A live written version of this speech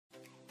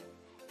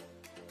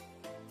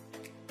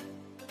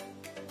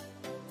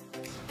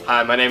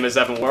Hi, my name is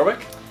Evan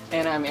Warwick.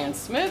 And I'm Ann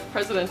Smith,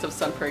 President of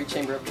Sun Prairie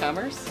Chamber of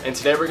Commerce. And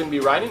today we're going to be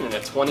riding in a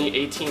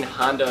 2018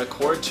 Honda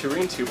Accord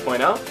Touring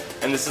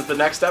 2.0. And this is the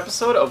next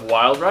episode of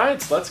Wild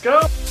Rides. Let's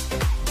go!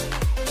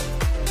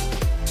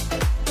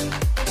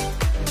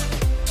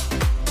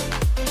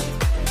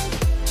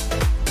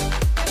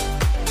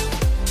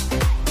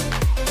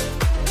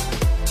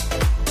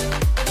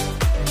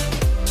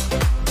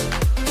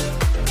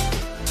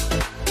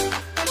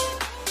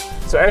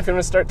 So Ann, if you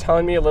want to start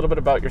telling me a little bit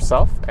about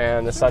yourself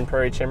and the Sun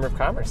Prairie Chamber of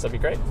Commerce, that'd be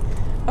great.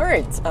 All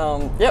right.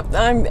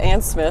 I'm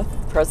Ann Smith,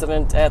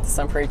 President at the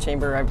Sun Prairie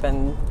Chamber. I've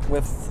been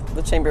with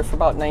the Chamber for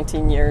about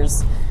 19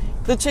 years.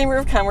 The Chamber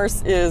of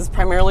Commerce is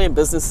primarily a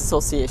business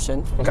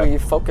association. Okay. We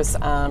focus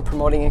on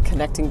promoting and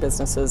connecting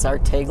businesses. Our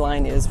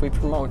tagline is we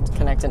promote,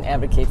 connect, and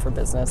advocate for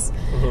business.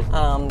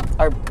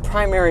 Our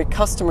primary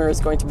customer is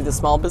going to be the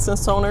small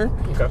business owner,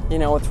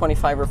 with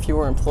 25 or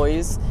fewer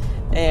employees.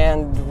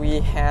 And we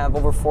have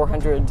over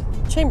 400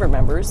 chamber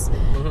members.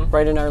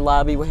 Right in our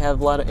lobby, we have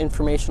a lot of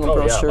informational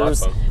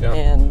brochures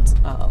and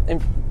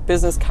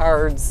business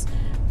cards,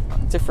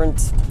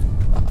 different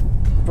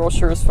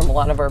brochures from a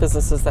lot of our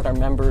businesses that are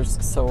members.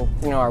 So,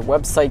 our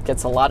website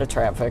gets a lot of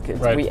traffic.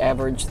 We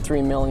average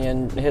 3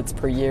 million hits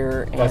per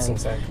year. And, that's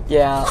insane.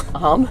 Yeah.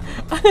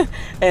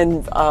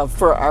 And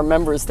for our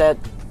members, that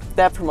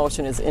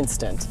promotion is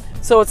instant.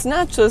 So it's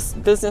not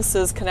just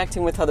businesses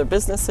connecting with other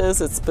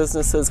businesses, it's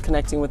businesses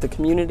connecting with the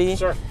community.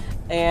 Sure.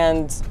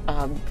 And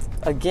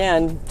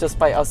again, just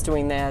by us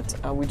doing that,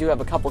 we do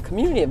have a couple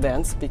community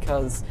events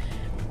because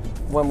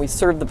when we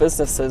serve the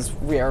businesses,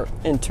 we are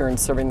in turn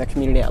serving the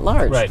community at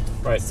large.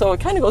 Right. So it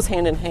kind of goes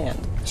hand in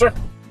hand. Sure.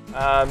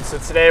 So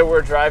today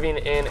we're driving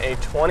in a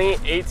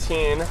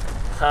 2018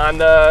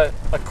 Honda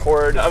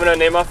Accord. I'm going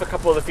to name off a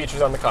couple of the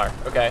features on the car,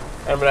 okay?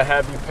 And I'm going to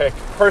have you pick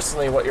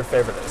personally what your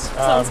favorite is.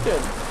 Sounds good.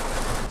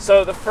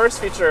 So the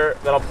first feature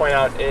that I'll point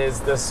out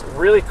is this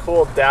really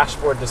cool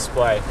dashboard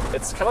display.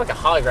 It's kind of like a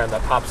hologram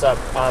that pops up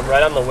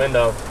right on the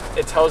window.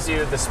 It tells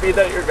you the speed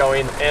that you're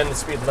going and the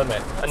speed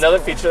limit. Another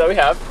feature that we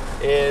have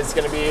is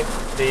going to be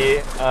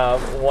the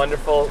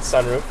wonderful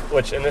sunroof,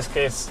 which in this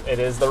case, it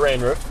is the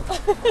rain roof.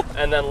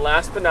 And then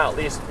last but not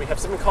least, we have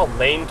something called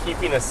lane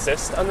keeping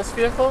assist on this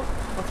vehicle.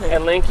 Okay.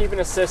 And lane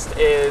keeping assist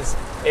is,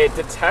 it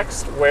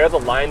detects where the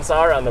lines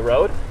are on the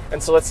road.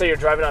 And so let's say you're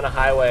driving on a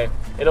highway,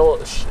 it'll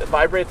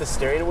vibrate the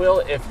steering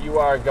wheel if you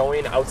are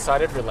going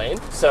outside of your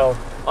lane. So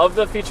of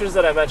the features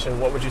that I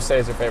mentioned, what would you say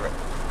is your favorite?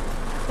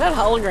 That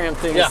hologram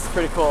thing is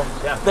pretty cool.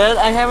 Yeah. That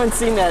I haven't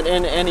seen that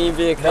in any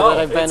vehicle that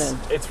I've been in.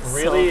 It's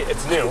really,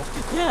 it's new.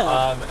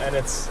 Yeah. And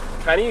it's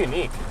kind of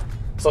unique.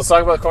 So let's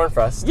talk about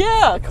Cornfest.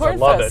 Yeah, Cornfest. I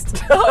love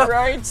it. All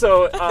right.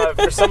 So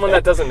for someone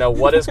that doesn't know,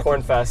 what is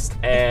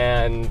Cornfest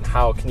and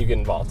how can you get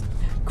involved?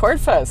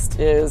 Cornfest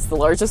is the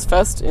largest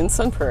fest in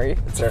Sun Prairie.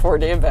 It's a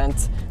 4-day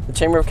event. The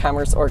Chamber of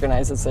Commerce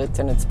organizes it,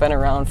 and it's been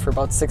around for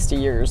about 60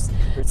 years.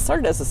 It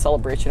started as a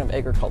celebration of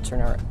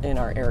agriculture in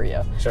our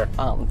area. Sure.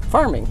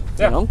 Farming,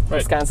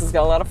 Wisconsin's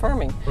got a lot of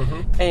farming.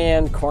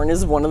 And corn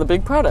is one of the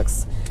big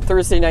products.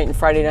 Thursday night and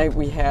Friday night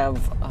we have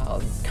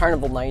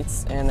carnival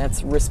nights, and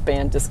that's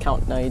wristband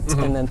discount night.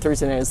 And then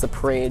Thursday night is the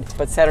parade.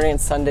 But Saturday and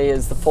Sunday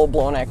is the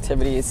full-blown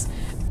activities.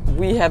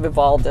 We have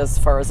evolved as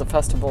far as a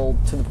festival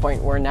to the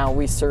point where now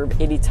we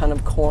serve 80 ton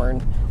of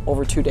corn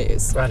over 2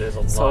 days. That is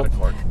a lot of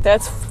corn.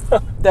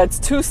 That's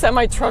 2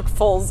 semi-truck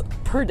fulls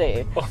per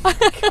day. Oh my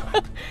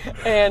God.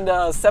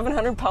 And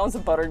 700 pounds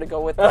of butter to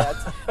go with that.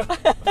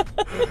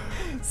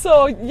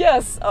 So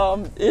yes,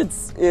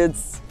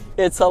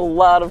 it's a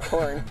lot of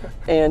corn.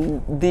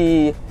 And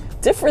the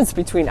difference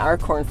between our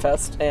corn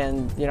fest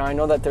and, I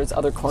know that there's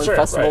other corn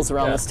festivals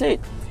around the state,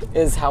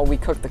 is how we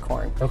cook the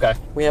corn. Okay.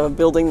 We have a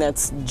building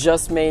that's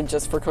just made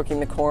just for cooking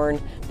the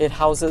corn. It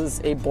houses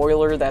a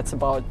boiler that's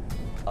about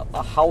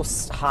a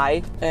house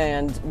high,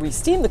 and we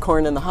steam the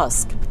corn in the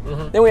husk.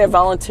 Then we have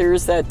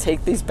volunteers that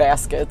take these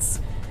baskets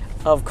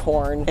of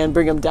corn and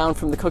bring them down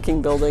from the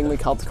cooking building. We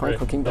call it the corn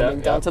cooking building,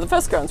 down to the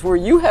fest grounds where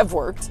you have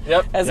worked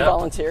as a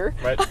volunteer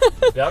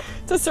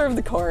to serve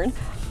the corn.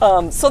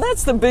 So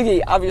that's the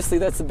biggie. Obviously,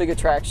 that's the big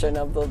attraction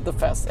of the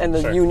fest and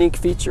the unique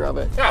feature of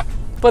it. Yeah.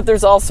 But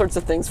there's all sorts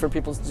of things for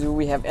people to do.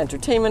 We have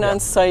entertainment on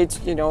site.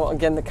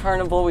 Again, the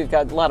carnival. We've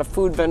got a lot of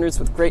food vendors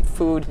with great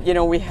food.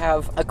 We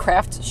have a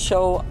craft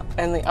show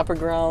in the upper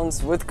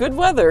grounds with good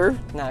weather.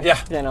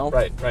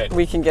 Right.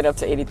 We can get up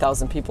to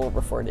 80,000 people over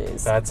 4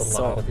 days. That's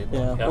a lot of people.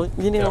 Yeah. Well,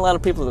 you need a lot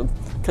of people to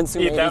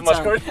consume. Eat that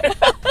much corn.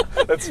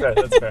 That's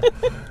fair.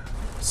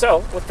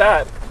 So with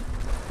that,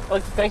 I'd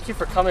like to thank you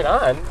for coming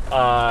on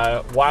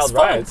Wild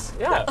Rides.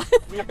 Yeah.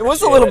 It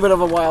was a little bit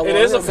of a wild ride.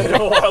 It is a bit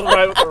of a wild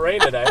ride with the rain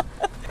today.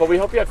 But we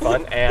hope you had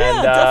fun.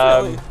 And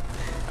definitely.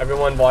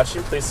 Everyone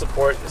watching, please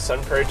support the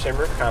Sun Prairie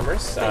Chamber of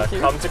Commerce.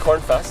 Come to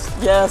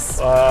Cornfest. Yes.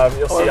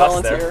 You'll see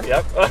volunteer. us there.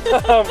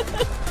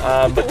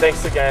 Yep. But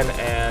thanks again,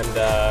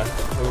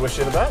 and we wish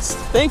you the best.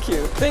 Thank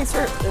you. Thanks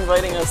for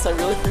inviting us. I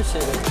really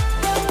appreciate it.